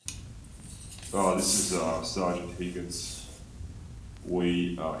Oh, this is Sergeant Higgins.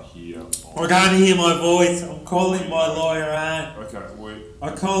 We are here. I can't hear my voice. I'm calling my lawyer out. Okay,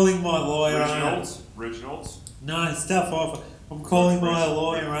 I'm calling my lawyer out. Reginald? No, stuff off. I'm calling my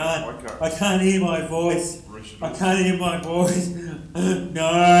lawyer out. Okay. I can't hear my voice. Reginald. I can't hear my voice. No,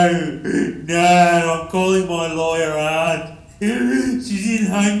 I'm calling my lawyer out. She's in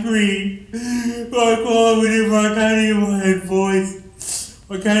Hungary. I call her whenever I can't hear my voice.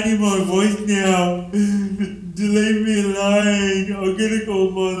 I can't hear my voice now. Leave me alone. I'm gonna call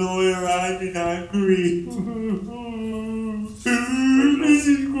my lawyer out in Hungary. This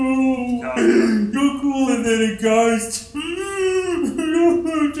is cruel. You're cooler than a ghost.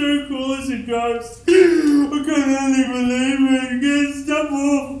 Don't call us a ghost. I can hardly believe it. Get stuff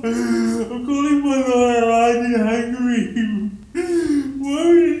off. I'm calling my lawyer out in Hungary. Why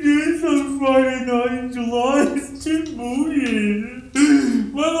would you do this on Friday night in July? It's too bullshit.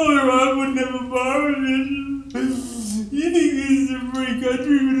 My lawyer out would never borrow this. You think this is a free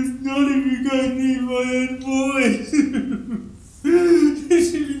country, but it's not if you can't hear my own voice.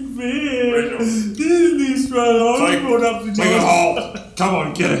 This isn't fair. This isn't the Australian I brought up to Take a hold. Come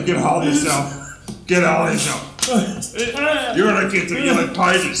on, get a hold of yourself. Get a hold of yourself. You're gonna get the yellow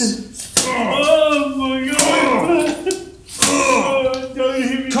pages. Oh my god. Don't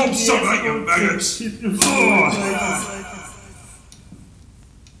hit me. Come suck you maggots.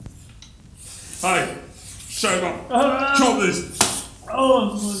 Hey, shut up. Drop this.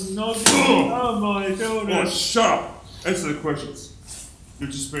 Oh my god. Oh my god. Oh, shut up. Answer the questions. You've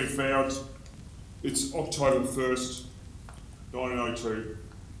just been found. It's October 1st, 1902.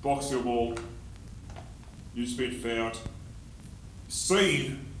 Box Hill Mall. You've just been found.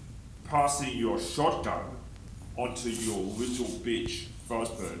 Seen passing your shotgun onto your little bitch,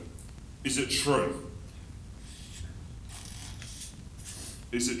 Fuzzbird. Is it true?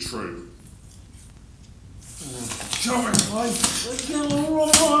 Is it true? Show me. I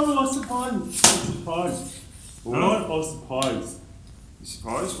suppose. Alright, I suppose. You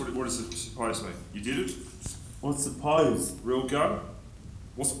suppose? What does it suppose mean? You did it? I suppose. Real gun?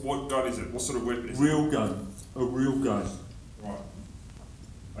 What gun is it? What sort of weapon is it? Real gun. A real gun. Right.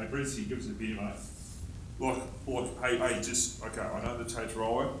 Hey, Brincy, give us a beer, mate. Look, hey, okay, I know the tape's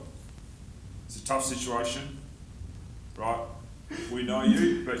rolling. It's a tough situation, right? We know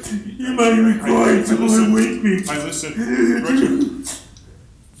you, but You made me cry till I weep me. Hey, listen,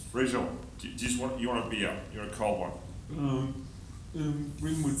 Reginald, you want a beer? You want a cold one?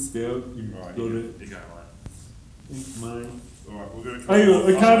 Ringwood Stout. You Alright, got you it. go, mate. Thanks, mate. Alright, we're gonna. Hey,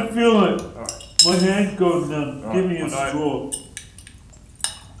 I can't feel it. Alright. My hand's gone numb. Alright, Give me a I know. straw.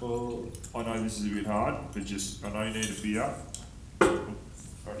 Oh. I know this is a bit hard, but I know you need a beer.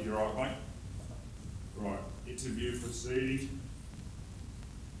 Alright, you alright, mate? Right, interview proceeding.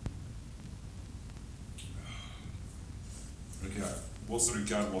 Okay, what sort of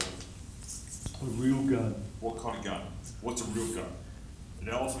gun was it? A real gun. What kind of gun? What's a real gun? An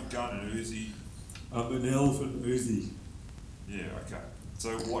elephant gun, an Uzi? An elephant Uzi. Yeah, okay. So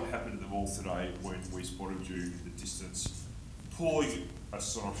what happened to the mall today when we spotted you in the distance pulling a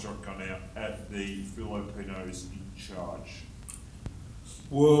sort-of shotgun out at the Filipinos in charge?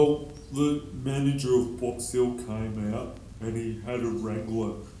 Well, the manager of Box Hill came out and he had a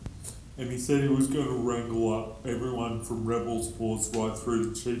wrangler. And he said he was going to wrangle up everyone from Rebel Sports right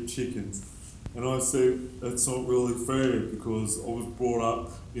through to Cheap Chickens. And I said, that's not really fair because I was brought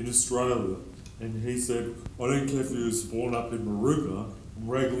up in Australia. And he said, I don't care if you were born up in Maruga, I'm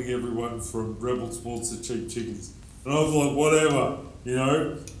wrangling everyone from Rebel Sports to Cheap Chickens. And I was like, whatever,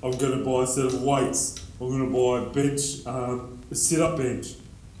 I'm going to buy a set of weights. I'm going to buy a bench, a sit-up bench.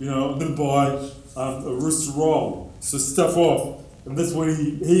 I'm going to buy a rooster roll. So stuff off. And that's when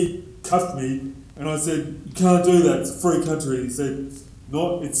he cuffed me, and I said, you can't do that, it's a free country. He said,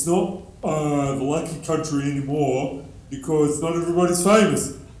 it's not the lucky country anymore because not everybody's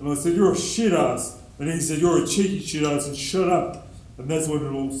famous. And I said, you're a shit ass. And he said, you're a cheeky shit ass and shut up. And that's when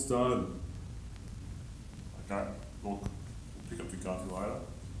it all started. Okay, look, we'll pick up the gun later.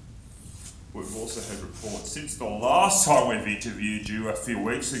 We've also had reports since the last time we've interviewed you a few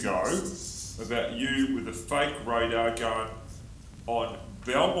weeks ago about you with a fake radar gun on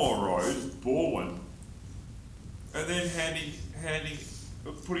Belmore Road, Borwin, and then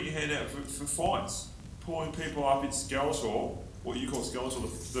putting your hand out for fines, pulling people up in Skeletor, what you call Skeletor,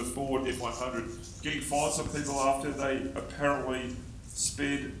 the Ford F100, getting fines on people after they apparently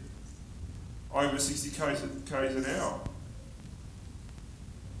sped over 60 k's an hour.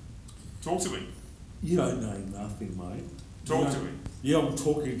 Talk to me. You don't know nothing, mate. Talk to me. Yeah, I'm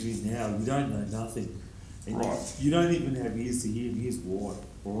talking to you now. You don't know nothing. And Right. You don't even have ears to hear, and here's why,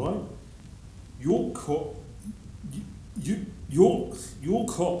 alright? your cop, your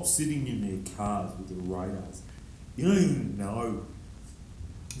cops sitting in their cars with their radars. You don't even know.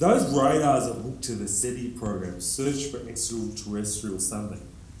 Those radars are hooked to the SETI program, Search for Extraterrestrial Something.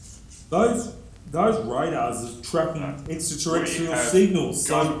 Those radars are tracking extraterrestrial We have signals.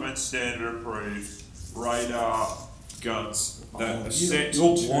 government standard approved radar guns that are set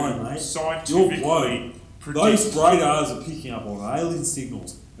You're to blind, mate. You're scientifically blind. predict. Those radars are picking up on alien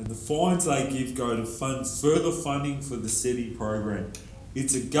signals, and the fines they give go to fund further funding for the SETI program.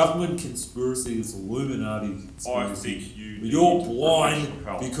 It's a government conspiracy. It's Illuminati conspiracy. I think But you're blind professional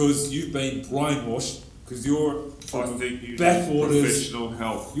help. because you've been brainwashed. Because you're I from think you need backwaters. professional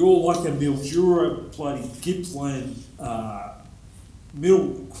help. You're like a Mildura bloody Gippsland middle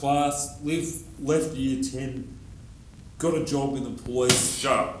class, left year 10, got a job in the police.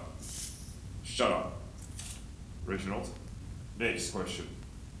 Shut up. Shut up. Reginald. Next question.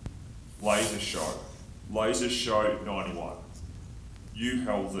 Laser show. Laser show 91. You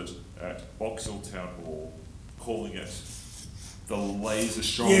held it at Boxhill Town Hall, calling it the laser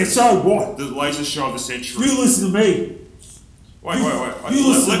show. Yeah, so what? The laser show of the century. You listen to me. Wait. You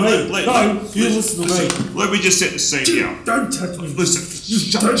listen to me. No, you listen to me. Let me just set the scene here. Don't touch me. Listen.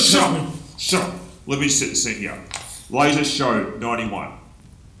 Don't Shut touch up. me. Shut up. Let me set the scene here. Laser show 91.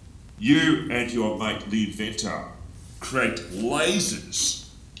 You and your mate, the inventor, create lasers,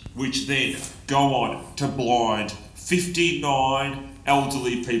 which then go on to blind 59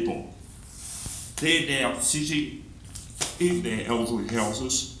 elderly people. They're now sitting in their elderly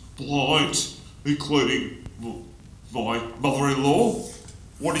houses, blind, including my mother-in-law.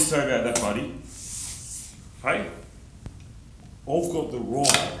 What do you say about that, buddy? Hey? I've got the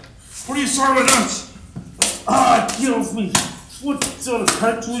right. What do you say about that? Get off me. What sort of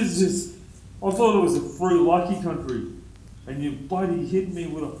country is this? I thought it was a free lucky country. And you bloody hit me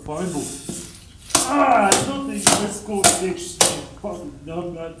with a phone book. It's not the escort section, you fucking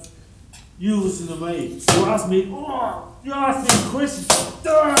numbnuts. You listen to me. You ask me, you ask me questions.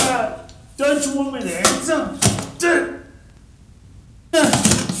 Don't you want me to answer?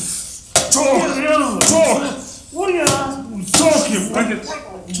 Talk! What are you asking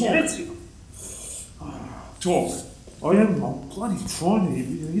me? Talk! I am. I'm bloody trying to hit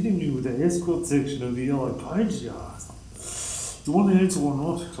you. You're hitting me with the escort section of the yellow page, you ass. Do you want to answer or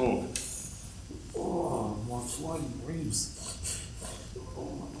not? Talk. Oh, my floating ribs. Oh,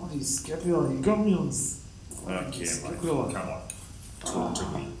 my bloody scapula. You got me on. I don't care, mate. Scapula. Come on. Talk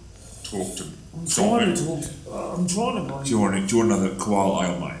to me. Talk to me. I'm Stop trying it. to talk. I'm trying to. Do you want another koala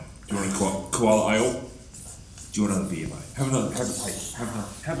ale, mate? Do you want a koala ale? Do you want another beer, mate? Have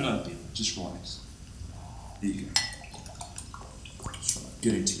another beer. Just relax. There you go. That's right.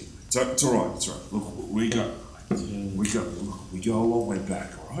 Get into it. It's all right. It's all right. Look, we go a long way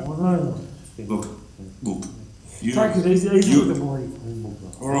back. All right. I know. Look. You. Take it easy with the bloody phone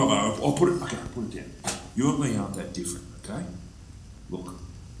book. All right, mate. I'll put it. Okay, I'll put it down. You and me aren't that different, okay? Look,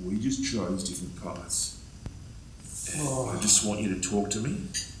 we just chose different paths. I just want you to talk to me.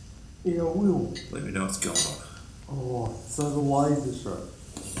 Yeah, I will. Let me know what's going on. So the laser show.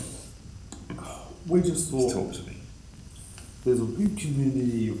 We just thought Talk to me. there's a big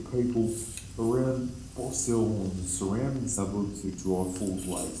community of people around Box Hill and the surrounding suburbs who drive Ford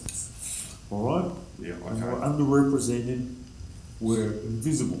lasers. Alright? Yeah, And we're okay. underrepresented, we're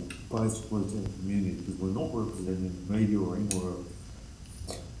invisible basically to the community because we're not represented in the media or anywhere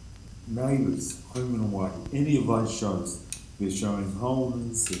else. Neighbours, home and away, any of those shows, they're showing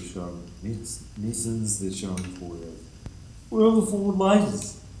Holmans, they're showing Nissans, they're showing Toyotas. We're all the Ford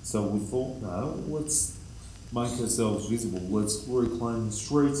lasers. So we thought, no, let's make ourselves visible, let's reclaim the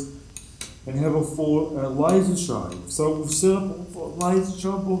streets and have a laser show. So we've set up a laser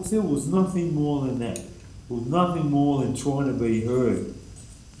show at Box Hill. It was nothing more than that. It was nothing more than trying to be heard.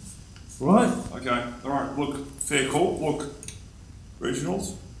 Right? Okay, alright, look, fair call. Look,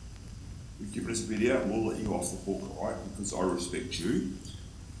 Reginald, you've given us a bid out, we'll let you off the hook, alright? Because I respect you.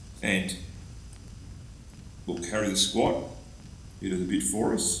 And, look, Harry the Squat, he did a bit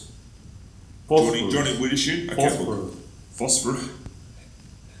for us. Phosphorus. Johnny Widdishin, okay, Phosphorus. look, phosphorus.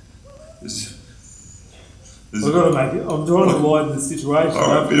 I've got to make it. I'm trying to lighten the situation.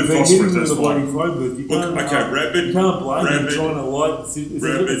 Alright, bit of They're phosphorus, hitting that's the bloody fine. phone booth. You Look, can't, okay, Rabbit. you can't blame me Rabbit. trying to lighten the situation.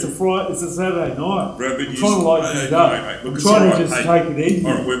 Rabbit. It's a Saturday night. Rabbit, I'm you- trying to lighten it no, up. mate, look, I'm it's trying alright, to just hey. take it easy.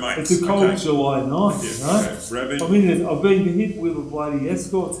 Alright, we're mates, It's a cold okay. July night, Yeah, you know? okay, Rabbit. I mean, I've been hit with a bloody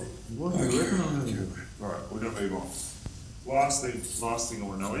escort. What do you reckon I'm going to do? Alright, we're gonna move on. Last thing I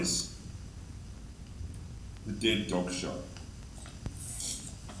wanna know is the dead dog show.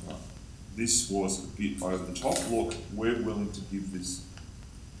 Right. This was a bit over the top. Look, we're willing to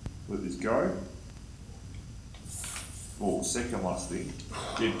let this go. Well, second last thing,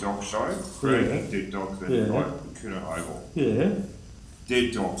 dead dog show, creating dead dogs that like Kuna Oval. Yeah.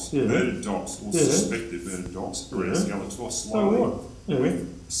 Dead dogs, murdered dogs, or suspected murdered dogs around Skeletor slowly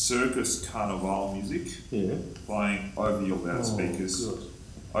with circus carnival music playing over your loudspeakers,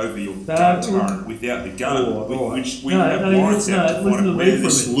 over your gun turret without the gun, which we have warrants out to find where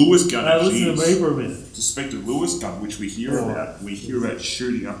this Lewis gun listen to me for a minute. Suspected Lewis gun, which we hear about. We hear about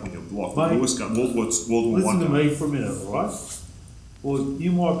shooting up on your block. The Lewis gun, World War Listen I. to me for a minute, right? Well,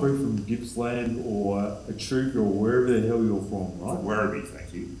 you might be from Gippsland or Echuca or wherever the hell you're from, right? From Werribee,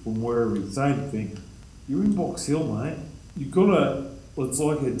 thank you. From wherever, same thing. You're in Box Hill, mate. You've got it's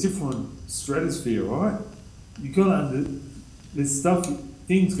like a different stratosphere, right? You've got there's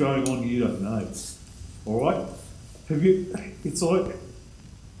things going on you don't know, alright? It's like,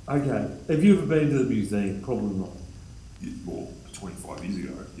 okay, have you ever been to the museum? Probably not. Well, 25 years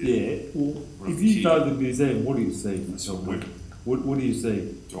ago. Well, if you go to the museum, what do you see? What do you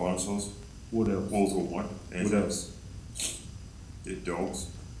see? Dinosaurs. What else? Walls all white. What else? Dead dogs.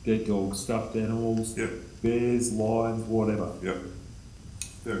 Dead dogs, stuffed animals, Yep. bears, lions, whatever. Yep.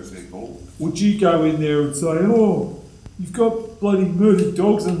 Very cool. Would you go in there and say, oh, you've got bloody murdered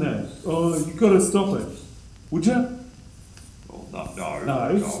dogs in there. Oh, you've got to stop it. Would you? Well, no. No.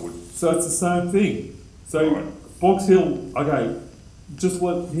 I wouldn't. So it's the same thing. So Box Hill, okay, just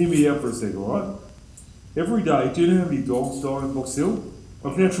hear me out for a second, all right? Every day, do you know how many dogs die in Box Hill?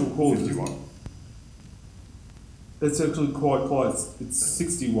 Of natural causes. 51. It's actually quite close. It's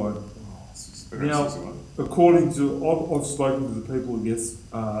 61. Now, 61. according to, I've spoken to the people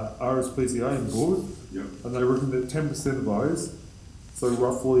against RSPCA in board, and they reckon that 10% of those, so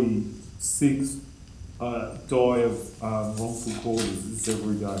roughly 6, die of wrongful causes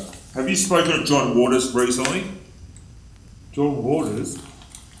every day. Have you spoken to John Waters recently? John Waters?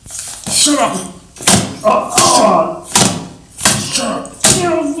 Shut up! Shut up!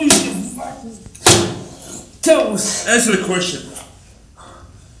 Tell us! Answer the question.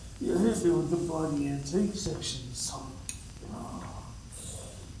 You're happy with the bloody antique section, son.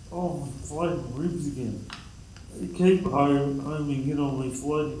 Oh, my floating ribs again. You keep homing in on me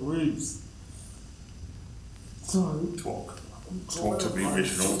floating ribs. So, Talk to me,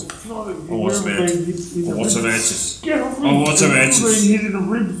 Reginald. I want some answers. Get off me! I want some answers. Been hit in a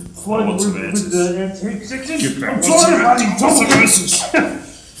rib, floating rib with the antique section. Get back. I'm trying to What's some answers?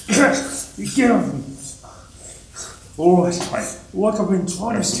 You get off me. Alright, like I've been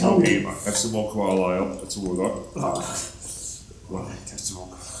trying to tell you. Have some more koala ale. That's all we got. Right, have some more.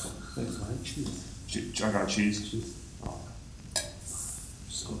 Thanks, mate. Cheers. Okay, cheers.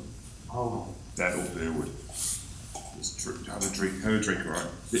 Hold on. That or bear wood. Just have a drink, right?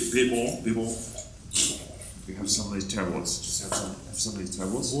 Bit more. You have some of these tablets. Just have some of these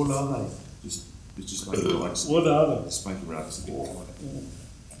tablets. What are they? Just make it relax. What are they? Just make it relax a bit.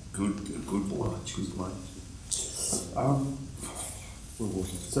 Good boy. Cheers, mate. So,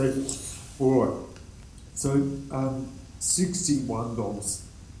 alright. So, $61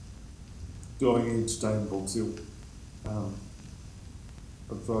 going each day in Box Hill.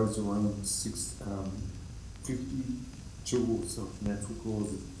 Of those around 52 or so natural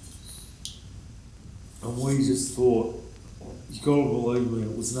causes. And we just thought, you gotta believe me,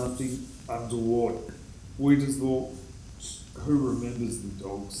 it was nothing untoward. We just thought, who remembers the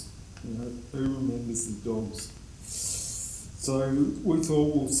dogs? You know, who remembers the dogs? So we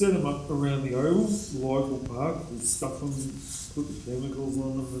thought we'll set them up around the oval, the local park, we'll stuff them, put the chemicals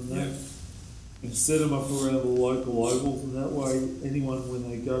on them and that, and set them up around the local ovals, and that way anyone, when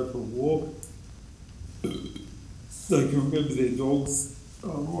they go for a walk, they can remember their dogs, they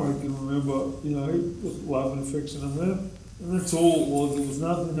can remember, you know, the love and affection of them, and that's all it was. There was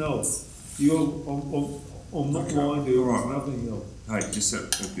nothing else. I'm not lying to you, there was nothing else. Hey, just have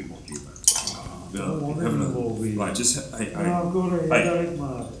a bit more gear, mate. I don't want any more beer. Like, just, hey. I've got a headache,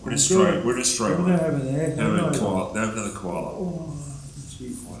 Mark. We're in Australia. I'm going to have an headache. Have another koala. Oh,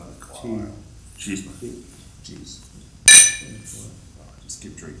 cheers. Cheers, mate. Cheers. Just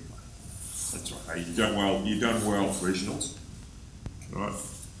keep drinking, mate. That's right. Hey, you've done well, Reginald. Alright?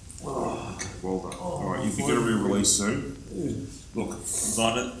 Okay, well done. Alright, you're going to be released soon. Yeah. Look,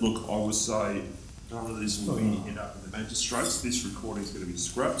 I would say none of this will be end up in the magistrates. This recording is going to be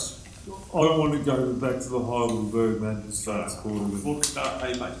scrapped. I want to go back to the Heidelberg Magistrates Court. Look,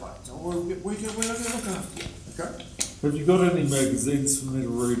 hey, mate, we're going to look after you, okay? Have you got any magazines for me to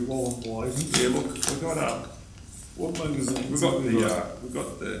read while I'm waiting? Yeah, look, we've got what magazines? We've got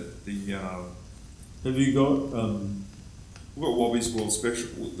the Have you got we've got Wobby's World Special,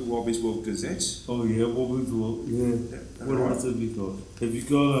 the Wobby's World Gazette. Oh yeah, Wobby's World. Yeah. What else have you got? Have you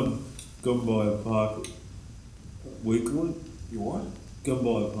got gone by a park weekly. You what?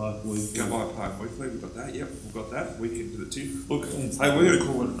 Gunby Park weekly. Gunby Park Weekly, we've got that, yep, we've got that. Weekend to the tip. Look, hey, we're going to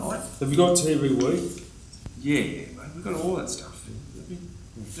call it a night. Have you got TV Week? Yeah, mate, we've got all that stuff.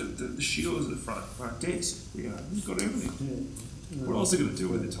 The shields at the front desk. We've got everything. Yeah. What else are they going to do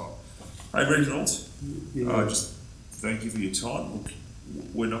with the top? Hey, Reginald, Yeah. just thank you for your time. Look,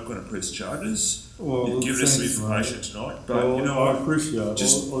 we're not going to press charges. Well, You've given us some thanks, information mate. tonight, but Well, you know I what? appreciate it.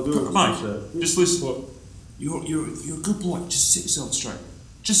 Just, I do appreciate mate, it. just listen. What? You're a good boy. Just set yourself straight.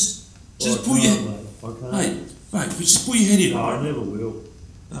 Just I pull your can't, mate. I can't. hey, mate. But just pull your head in. No, I Right? never will.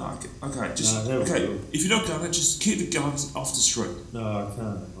 No, okay. Just No, I never okay. will. If you're not going, to just keep the guns off the street. No, I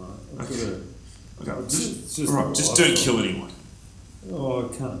can't, mate. I've Okay. got Okay. It's Just all right. Just don't kill anyone. Oh,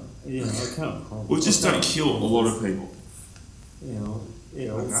 I can't. Yeah, I can't promise. Well, just I don't can't kill a lot of people. Yeah,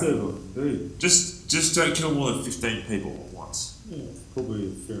 I'll Okay. see what I can do. Just don't kill more than 15 people at once. Yeah,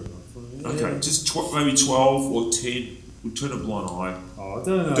 probably fair enough. Yeah. Okay. Just maybe 12 or 10. We'll turn a blind eye. Oh,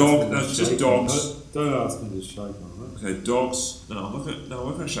 don't ask Dog- me to no, shake just on dogs. it. Don't ask me to shake on Okay, dogs. No, I'm not gonna. No,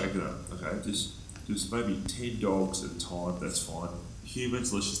 we're gonna shake it up. Okay, just maybe 10 dogs at a time. That's fine.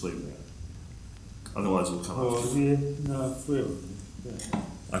 Humans, let's just leave it out. Otherwise, we'll it. come Oh, up. yeah, no, fair enough.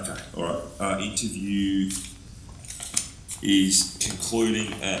 Yeah. Okay, all right. Interview is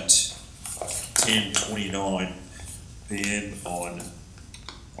concluding at 10:29 p.m. on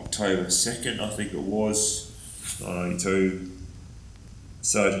October 2nd, I think it was, 1992.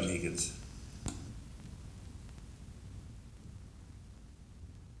 Sergeant Higgins.